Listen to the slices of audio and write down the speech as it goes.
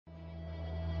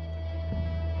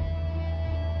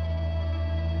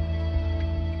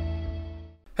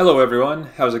Hello everyone,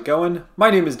 how's it going? My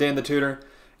name is Dan the Tutor.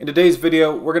 In today's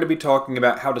video, we're going to be talking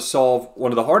about how to solve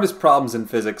one of the hardest problems in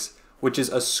physics, which is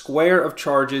a square of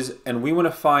charges, and we want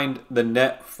to find the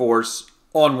net force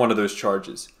on one of those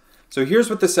charges. So here's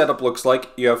what the setup looks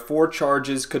like. You have four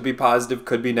charges, could be positive,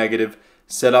 could be negative,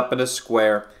 set up in a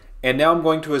square. And now I'm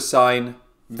going to assign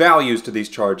values to these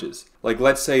charges. Like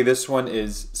let's say this one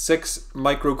is 6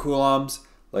 microcoulombs.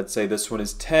 Let's say this one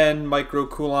is 10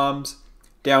 microcoulombs.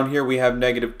 Down here we have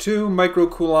 -2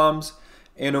 microcoulombs,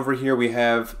 and over here we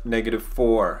have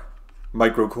 -4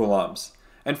 microcoulombs.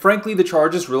 And frankly, the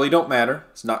charges really don't matter.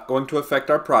 It's not going to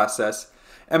affect our process.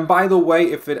 And by the way,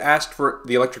 if it asked for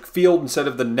the electric field instead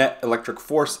of the net electric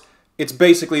force, it's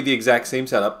basically the exact same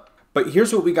setup. But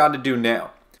here's what we got to do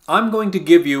now. I'm going to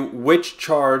give you which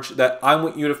charge that I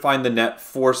want you to find the net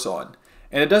force on.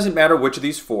 And it doesn't matter which of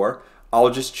these four.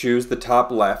 I'll just choose the top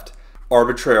left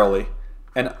arbitrarily.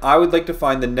 And I would like to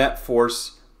find the net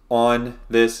force on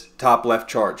this top left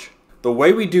charge. The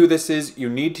way we do this is you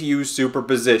need to use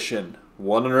superposition.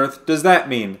 What on earth does that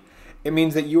mean? It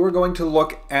means that you are going to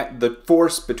look at the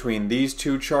force between these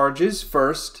two charges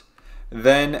first,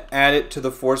 then add it to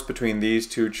the force between these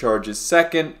two charges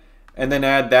second, and then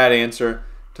add that answer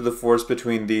to the force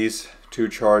between these two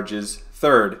charges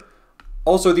third.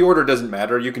 Also, the order doesn't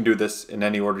matter. You can do this in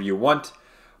any order you want,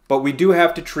 but we do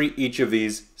have to treat each of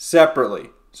these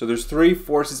separately. So there's three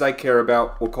forces I care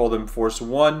about. We'll call them force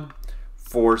 1,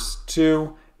 force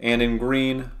 2, and in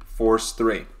green, force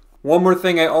 3. One more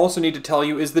thing I also need to tell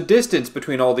you is the distance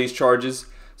between all these charges.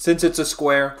 Since it's a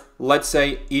square, let's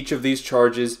say each of these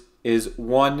charges is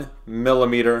 1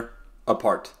 millimeter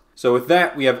apart. So with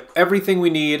that, we have everything we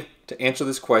need to answer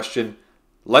this question.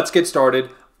 Let's get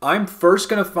started. I'm first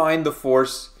going to find the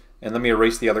force, and let me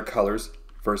erase the other colors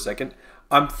for a second.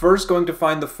 I'm first going to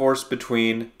find the force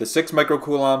between the 6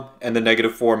 microcoulomb and the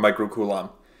 -4 microcoulomb.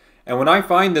 And when I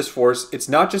find this force, it's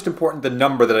not just important the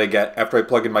number that I get after I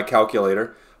plug in my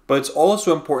calculator, but it's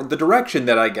also important the direction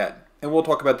that I get. And we'll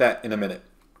talk about that in a minute.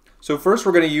 So first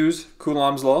we're going to use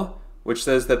Coulomb's law, which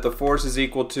says that the force is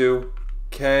equal to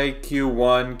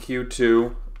kq1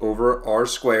 q2 over r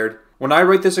squared. When I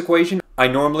write this equation, I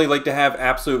normally like to have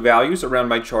absolute values around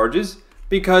my charges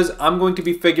because I'm going to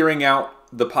be figuring out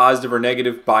the positive or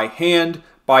negative by hand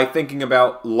by thinking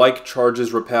about like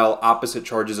charges repel, opposite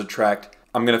charges attract.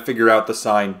 I'm going to figure out the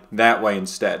sign that way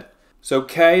instead. So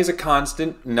K is a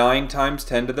constant, 9 times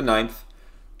 10 to the 9th.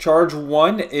 Charge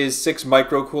 1 is 6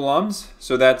 microcoulombs,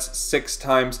 so that's 6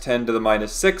 times 10 to the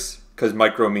 -6, because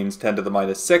micro means 10 to the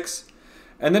 -6.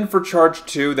 And then for charge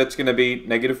 2, that's going to be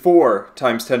 -4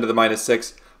 times 10 to the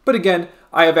 -6. But again,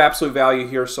 I have absolute value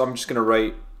here, so I'm just going to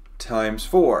write times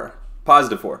 4,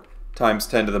 positive 4, times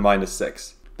 10 to the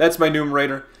 -6. That's my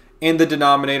numerator. In the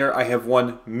denominator, I have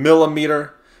 1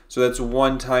 millimeter, so that's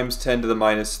 1 times 10 to the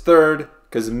 -3rd,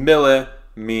 because milli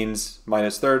means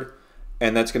 -3rd,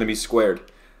 and that's going to be squared.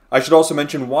 I should also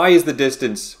mention, why is the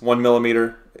distance 1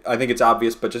 millimeter? I think it's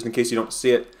obvious, but just in case you don't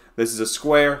see it, this is a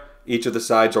square. Each of the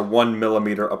sides are 1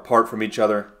 millimeter apart from each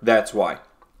other. That's why.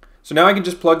 So now I can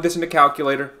just plug this into a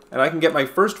calculator, and I can get my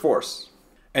first force.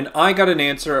 And I got an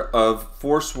answer of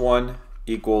force 1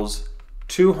 equals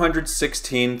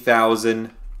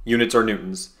 216,000 units or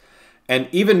newtons. And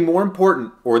even more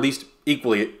important, or at least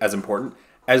equally as important,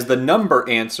 as the number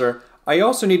answer, I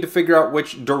also need to figure out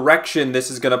which direction this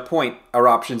is going to point, our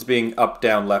options being up,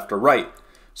 down, left, or right.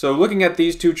 So looking at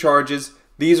these two charges,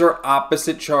 these are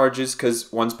opposite charges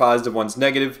because one's positive, one's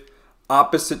negative.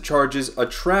 Opposite charges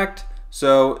attract,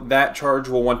 so that charge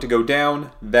will want to go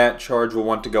down, that charge will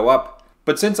want to go up.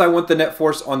 But since I want the net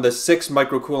force on the 6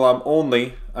 microcoulomb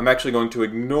only, I'm actually going to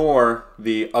ignore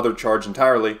the other charge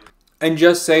entirely and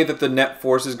just say that the net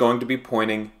force is going to be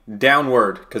pointing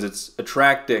downward because it's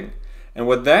attracting. And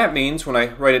what that means, when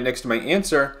I write it next to my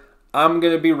answer, I'm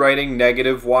going to be writing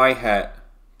negative y hat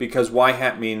because y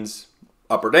hat means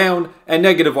up or down and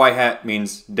negative y hat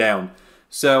means down.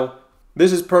 So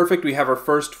this is perfect. We have our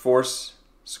first force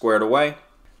squared away.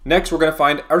 Next, we're going to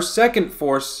find our second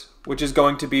force, which is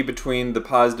going to be between the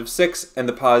 +6 and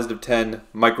the +10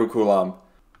 microcoulomb.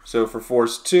 So for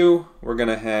force 2, we're going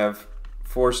to have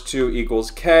force 2 equals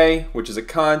K, which is a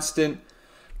constant.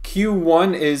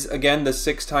 Q1 is, again, the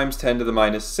 6 times 10 to the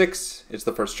 -6. It's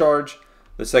the first charge.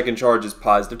 The second charge is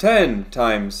 +10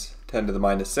 times 10 to the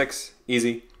 -6.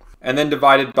 Easy. And then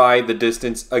divided by the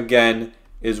distance, again,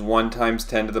 is 1 times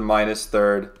 10 to the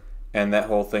 -3rd, and that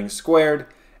whole thing squared.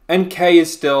 And K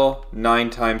is still 9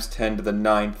 times 10 to the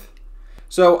 9th.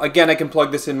 So again, I can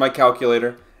plug this in my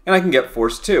calculator, and I can get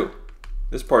force 2.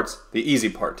 This part's the easy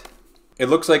part. It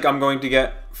looks like I'm going to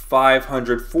get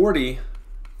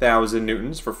 540,000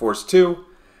 newtons for force 2,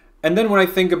 And then what I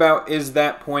think about is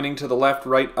that pointing to the left,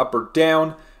 right, up, or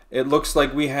down. It looks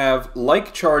like we have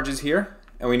like charges here,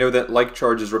 and we know that like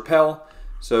charges repel.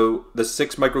 So the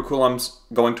 6 microcoulombs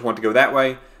going to want to go that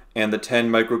way, and the 10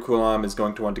 microcoulomb is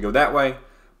going to want to go that way.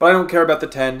 But I don't care about the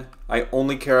 10. I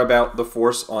only care about the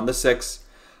force on the 6.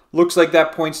 Looks like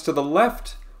that points to the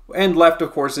left, and left,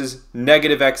 of course, is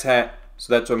negative x hat.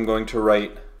 So that's what I'm going to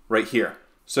write right here.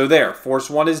 So there, force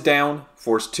 1 is down,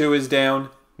 force 2 is down.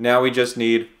 Now we just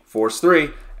need force 3,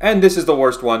 and this is the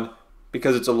worst one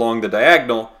because it's along the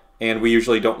diagonal, and we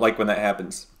usually don't like when that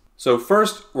happens. So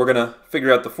first, we're going to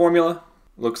figure out the formula.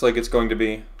 Looks like it's going to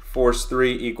be force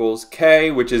 3 equals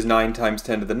k, which is 9 times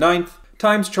 10 to the 9th,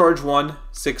 times charge 1,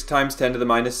 6 times 10 to the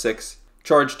minus 6.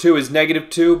 Charge 2 is negative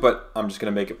 2, but I'm just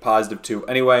going to make it positive 2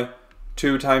 anyway.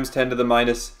 2 times 10 to the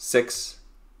minus 6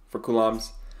 for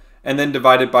coulombs. And then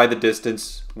divided by the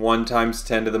distance, 1 times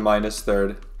 10 to the minus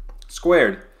 3rd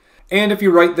squared. And if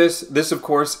you write this, this of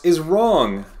course is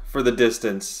wrong for the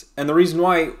distance. And the reason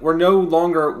why, we're no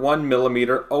longer 1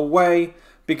 millimeter away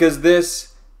because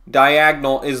this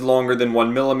diagonal is longer than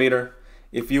 1 millimeter.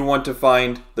 If you want to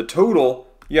find the total,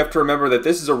 you have to remember that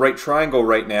this is a right triangle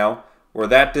right now, where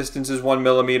that distance is 1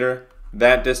 millimeter,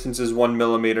 that distance is 1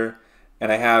 millimeter,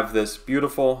 and I have this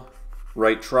beautiful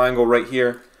right triangle right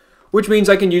here, which means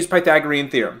I can use Pythagorean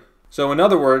theorem. So in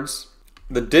other words,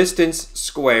 the distance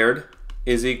squared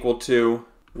is equal to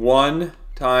 1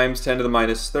 times 10 to the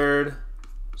minus 3rd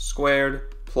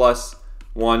squared plus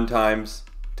 1 times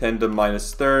 10 to the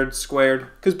minus 3rd squared,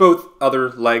 because both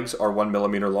other legs are 1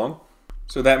 millimeter long.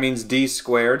 So that means d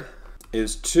squared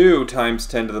is 2 times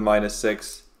 10 to the minus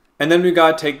 6. And then we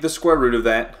gotta take the square root of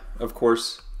that, of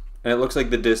course, and it looks like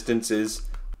the distance is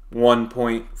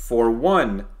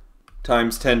 1.41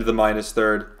 times 10 to the minus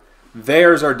 3rd.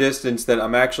 There's our distance that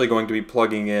I'm actually going to be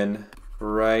plugging in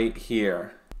right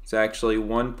here. It's actually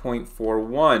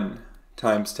 1.41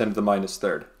 times 10 to the minus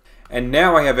 3rd. And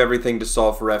now I have everything to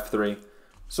solve for F3.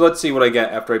 So let's see what I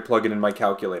get after I plug it in my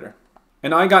calculator.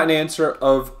 And I got an answer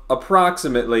of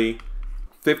approximately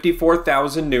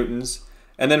 54,000 newtons.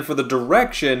 And then for the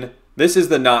direction, this is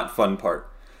the not fun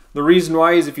part. The reason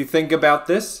why is if you think about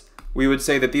this, we would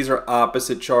say that these are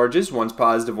opposite charges. One's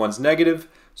positive, one's negative.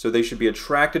 So they should be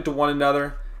attracted to one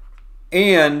another.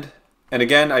 And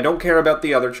again, I don't care about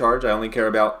the other charge. I only care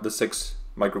about the 6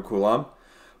 microcoulomb.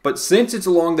 But since it's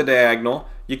along the diagonal,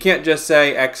 you can't just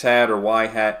say x hat or y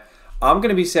hat. I'm going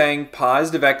to be saying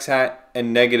positive x hat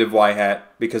and negative y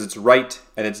hat because it's right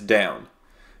and it's down.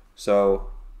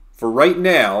 So for right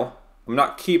now, I'm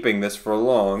not keeping this for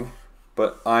long,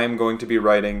 but I'm going to be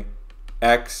writing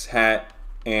x hat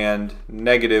and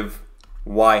negative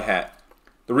y hat.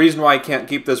 The reason why I can't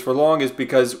keep this for long is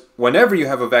because whenever you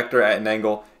have a vector at an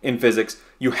angle in physics,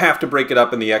 you have to break it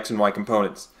up in the x and y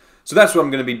components. So that's what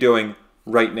I'm going to be doing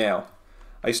right now.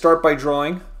 I start by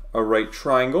drawing a right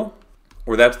triangle,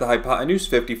 where that's the hypotenuse,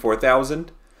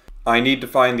 54,000. I need to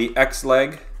find the x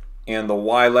leg and the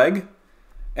y leg.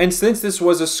 And since this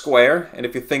was a square, and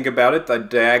if you think about it, the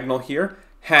diagonal here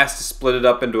has to split it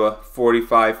up into a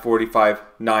 45, 45,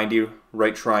 90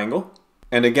 right triangle.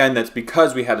 And again, that's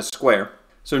because we had a square.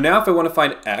 So now if I want to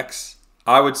find x,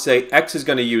 I would say x is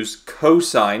going to use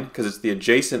cosine, because it's the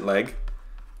adjacent leg.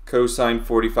 Cosine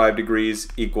 45 degrees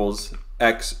equals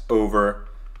x over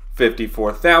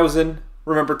 54,000.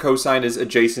 Remember, cosine is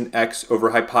adjacent x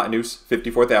over hypotenuse,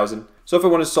 54,000. So if I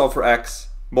want to solve for x,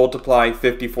 multiply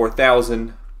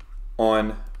 54,000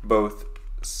 on both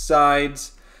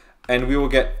sides, and we will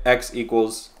get x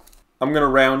equals, I'm going to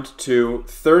round to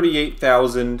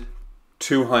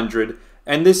 38,200,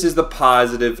 and this is the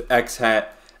positive x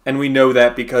hat, and we know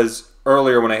that because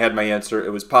earlier when I had my answer,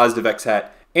 it was positive x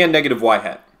hat and negative y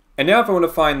hat. And now if I want to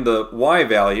find the y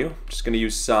value, I'm just going to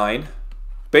use sine.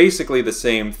 Basically the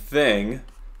same thing,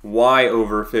 y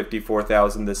over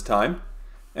 54,000 this time.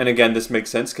 And again, this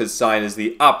makes sense because sine is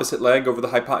the opposite leg over the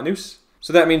hypotenuse.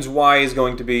 So that means y is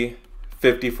going to be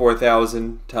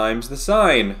 54,000 times the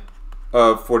sine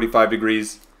of 45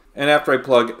 degrees. And after I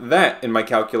plug that in my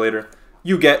calculator,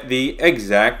 you get the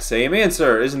exact same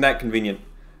answer. Isn't that convenient?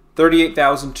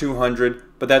 38,200,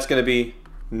 but that's going to be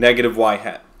negative y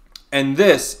hat. And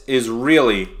this is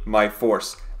really my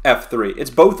force, F3. It's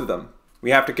both of them.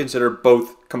 We have to consider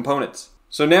both components.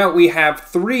 So now we have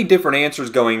 3 different answers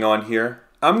going on here.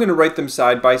 I'm going to write them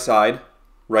side by side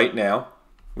right now.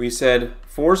 We said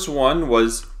force 1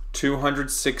 was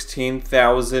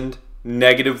 216,000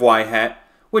 negative y hat,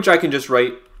 which I can just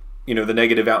write, the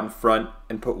negative out in front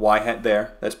and put y hat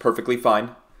there. That's perfectly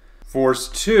fine. Force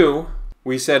 2,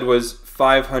 we said was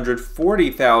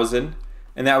 540,000,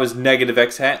 and that was negative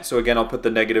x hat. So again, I'll put the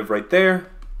negative right there.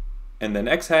 and then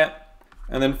x hat.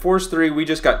 And then force 3, we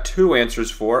just got 2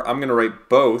 answers for. I'm going to write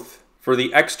both. For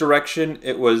the x direction,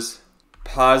 it was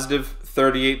positive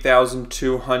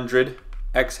 38,200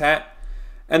 x hat.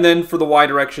 And then for the y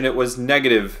direction, it was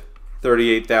negative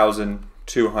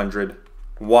 38,200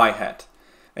 y hat.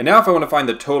 And now if I want to find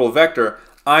the total vector,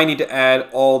 I need to add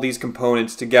all these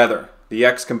components together. The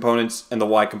x components and the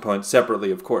y components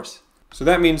separately, of course. So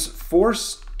that means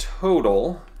force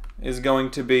total is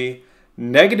going to be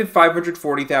negative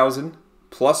 540,000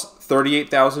 plus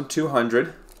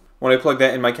 38,200. When I plug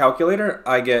that in my calculator,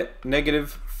 I get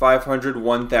negative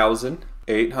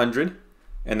 501,800,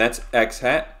 and that's x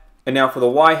hat. And now for the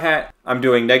y hat, I'm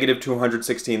doing negative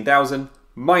 216,000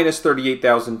 minus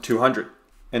 38,200.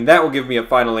 And that will give me a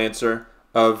final answer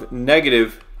of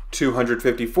negative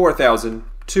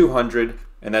 254,200,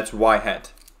 and that's y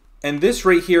hat. And this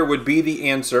right here would be the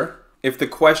answer if the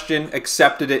question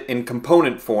accepted it in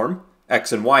component form,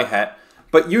 x and y hat,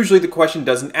 but usually the question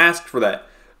doesn't ask for that.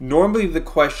 Normally the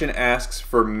question asks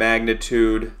for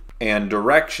magnitude and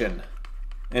direction.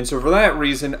 And so for that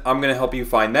reason, I'm going to help you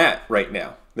find that right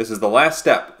now. This is the last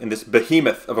step in this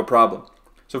behemoth of a problem.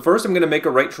 So first I'm going to make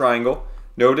a right triangle.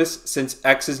 Notice since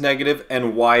x is negative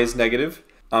and y is negative,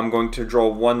 I'm going to draw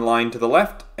one line to the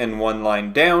left and one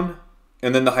line down,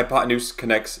 and then the hypotenuse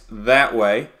connects that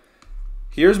way.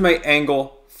 Here's my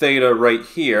angle theta right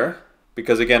here,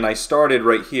 because again I started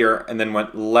right here and then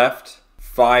went left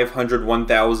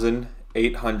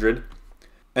 501,800,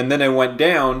 and then I went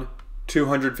down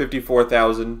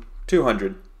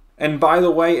 254,200. And by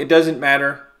the way, it doesn't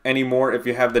matter anymore if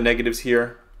you have the negatives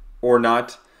here or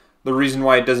not. The reason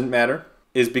why it doesn't matter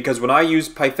is because when I use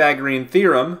Pythagorean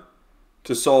theorem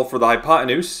to solve for the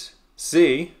hypotenuse,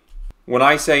 c, when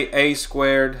I say a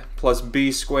squared plus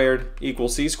b squared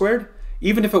equals c squared,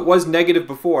 even if it was negative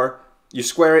before, you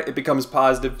square it, it becomes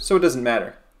positive, so it doesn't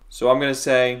matter. So I'm going to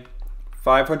say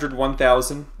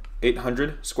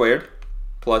 501,800 squared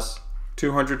plus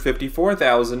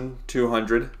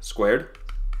 254,200 squared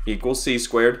equals c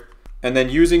squared. And then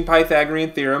using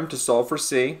Pythagorean theorem to solve for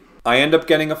c, I end up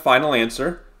getting a final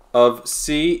answer of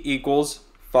c equals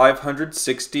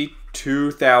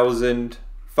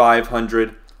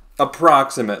 562,500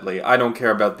 approximately. I don't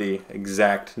care about the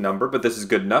exact number, but this is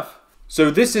good enough. So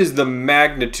this is the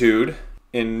magnitude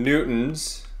in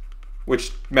newtons,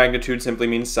 which magnitude simply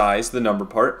means size, the number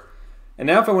part. And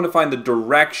now if I want to find the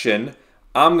direction,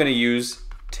 I'm going to use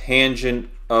tangent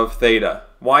of theta.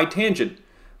 Why tangent?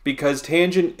 Because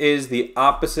tangent is the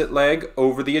opposite leg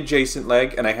over the adjacent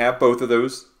leg, and I have both of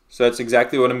those. So that's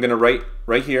exactly what I'm going to write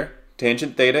right here.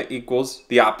 Tangent theta equals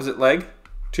the opposite leg,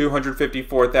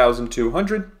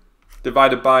 254,200,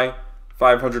 divided by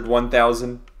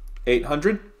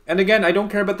 501,800. And again, I don't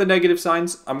care about the negative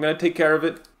signs. I'm going to take care of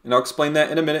it, and I'll explain that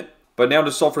in a minute. But now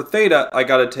to solve for theta, I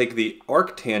got to take the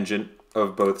arctangent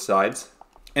of both sides.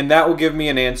 And that will give me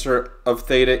an answer of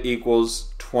theta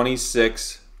equals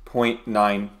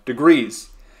 26.9 degrees.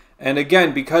 And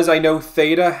again, because I know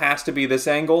theta has to be this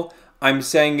angle, I'm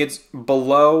saying it's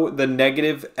below the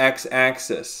negative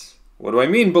x-axis. What do I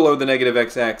mean below the negative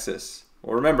x-axis?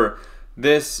 Well, remember,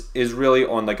 this is really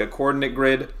on like a coordinate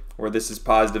grid where this is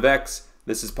positive x,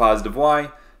 this is positive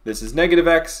y, this is negative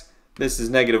x, this is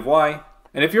negative y.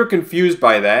 And if you're confused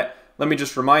by that, let me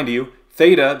just remind you,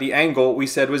 theta, the angle, we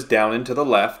said was down and to the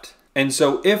left. And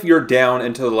so if you're down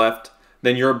and to the left,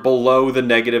 then you're below the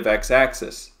negative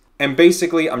x-axis. And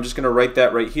basically, I'm just going to write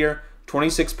that right here,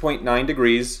 26.9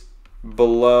 degrees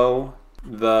below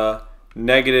the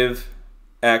negative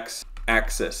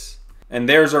x-axis. And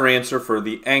there's our answer for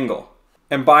the angle.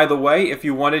 And by the way, if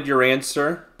you wanted your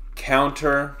answer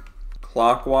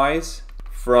counterclockwise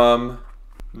from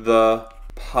the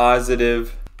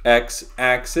positive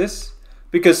x-axis,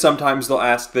 because sometimes they'll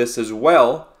ask this as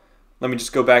well, let me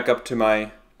just go back up to my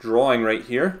drawing right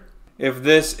here. If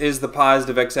this is the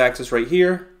positive x-axis right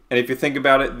here, and if you think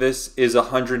about it, this is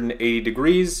 180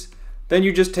 degrees, then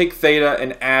you just take theta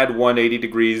and add 180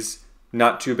 degrees,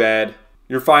 not too bad.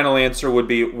 Your final answer would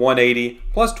be 180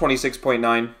 plus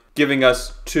 26.9, giving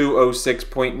us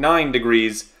 206.9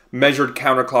 degrees measured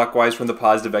counterclockwise from the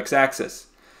positive x-axis.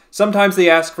 Sometimes they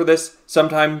ask for this,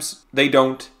 sometimes they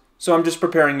don't, so I'm just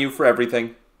preparing you for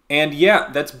everything. And yeah,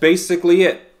 that's basically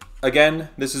it. Again,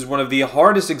 this is one of the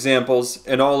hardest examples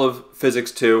in all of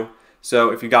Physics 2,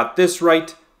 so if you got this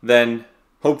right, then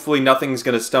hopefully nothing's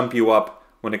going to stump you up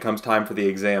when it comes time for the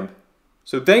exam.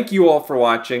 So thank you all for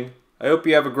watching. I hope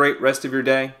you have a great rest of your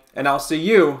day, and I'll see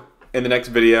you in the next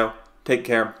video. Take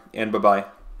care, and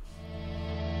bye-bye.